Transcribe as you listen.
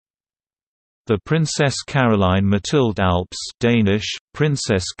The Princess Caroline Mathilde Alps Danish,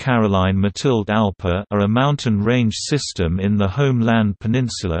 Princess Caroline Mathilde Alper are a mountain range system in the Homeland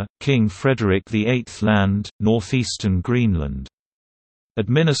Peninsula, King Frederick VIII Land, northeastern Greenland.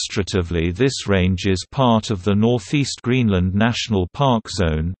 Administratively, this range is part of the Northeast Greenland National Park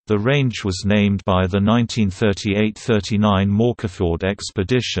Zone. The range was named by the 1938–39 Morkefjord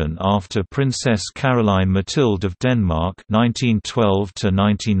expedition after Princess Caroline Mathilde of Denmark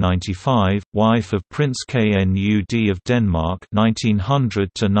 (1912–1995), wife of Prince Knud of Denmark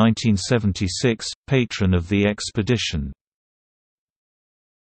 (1900–1976), patron of the expedition.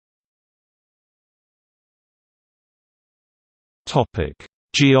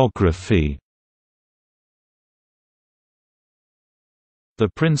 Geography. The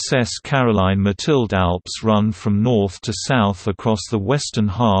Princess Caroline Mathilde Alps run from north to south across the western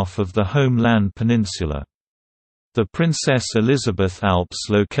half of the Homeland Peninsula. The Princess Elizabeth Alps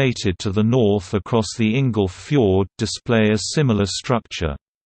located to the north across the Ingolf Fjord display a similar structure.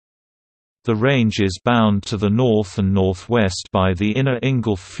 The range is bound to the north and northwest by the inner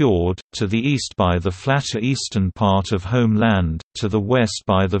Ingolf Fjord, to the east by the flatter eastern part of Homeland, to the west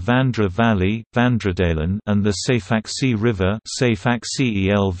by the Vandra Valley Vandradalen and the Safaxi River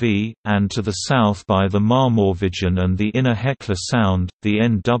Safaxi-ELV, and to the south by the Marmorvigen and the inner Hekla Sound, the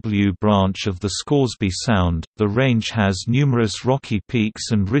NW branch of the Scoresby Sound. The range has numerous rocky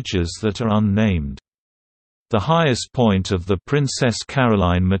peaks and ridges that are unnamed. The highest point of the Princess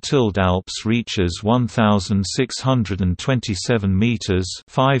Caroline Mathilde Alps reaches 1,627 meters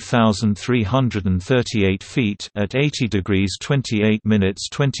 (5,338 feet) at 80 degrees 28 minutes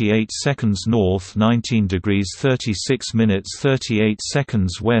 28 seconds north, 19 degrees 36 minutes 38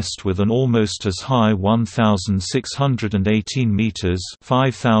 seconds west, with an almost as high 1,618 meters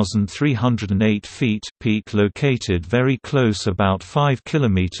 (5,308 feet) peak located very close, about 5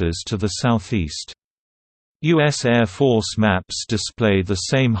 kilometers to the southeast. U.S. Air Force maps display the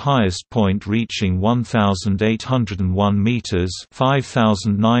same highest point reaching 1,801 meters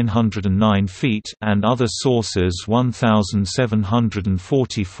 (5,909 feet) and other sources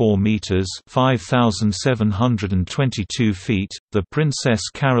 1,744 meters (5,722 feet). The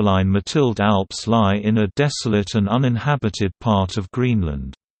Princess Caroline Mathilde Alps lie in a desolate and uninhabited part of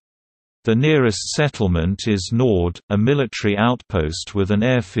Greenland. The nearest settlement is Nord, a military outpost with an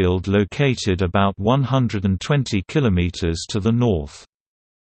airfield located about 120 km to the north.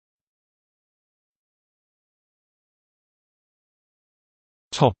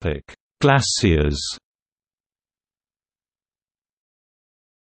 Glaciers.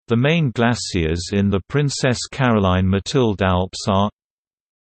 The main glaciers in the Princess Caroline Mathilde Alps are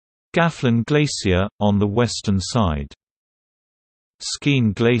Gaflen Glacier, on the western side.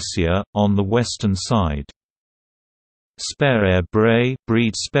 Skene Glacier, on the western side. Sperer Brae,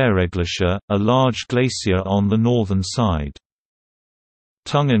 Breed Spereglacier, a large glacier on the northern side.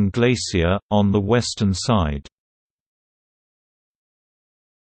 Tungen Glacier, on the western side.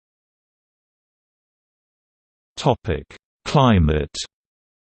 Climate.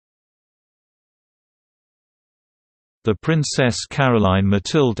 The Princess Caroline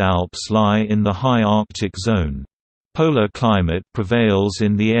Mathilde Alps lie in the high Arctic zone. Polar climate prevails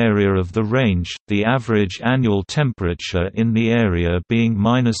in the area of the range, the average annual temperature in the area being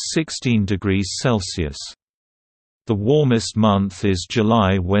 -16 degrees Celsius. The warmest month is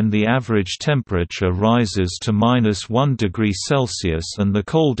July, when the average temperature rises to -1 degree Celsius, and the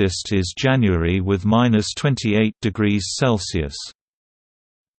coldest is January with -28 degrees Celsius.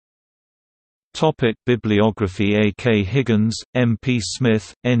 Bibliography. A. K. Higgins, M. P.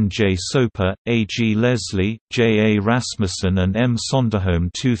 Smith, N. J. Soper, A. G. Leslie, J. A. Rasmussen and M. Sonderholm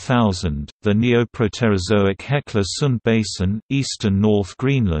 2000. The Neoproterozoic Hekla Sund Basin, eastern North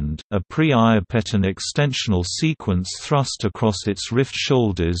Greenland, a pre-Iapethan extensional sequence thrust across its rift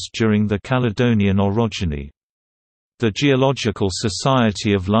shoulders during the Caledonian orogeny. The Geological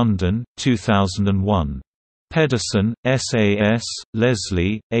Society of London, 2001. Pedersen, S.A.S.,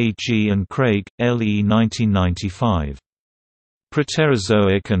 Leslie, A.G. and Craig, L.E. 1995.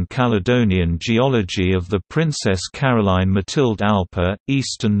 Proterozoic and Caledonian Geology of the Princess Caroline Mathilde Alper,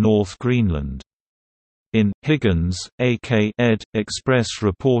 Eastern North Greenland. In Higgins, A.K. ed., Express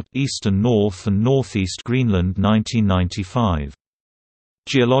Report Eastern North and Northeast Greenland 1995.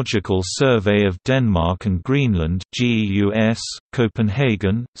 Geological Survey of Denmark and Greenland GEUS,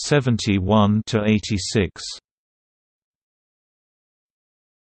 Copenhagen, 71–86.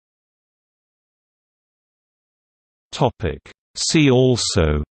 See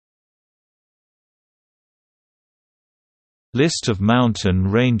also: List of mountain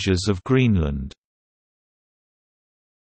ranges of Greenland.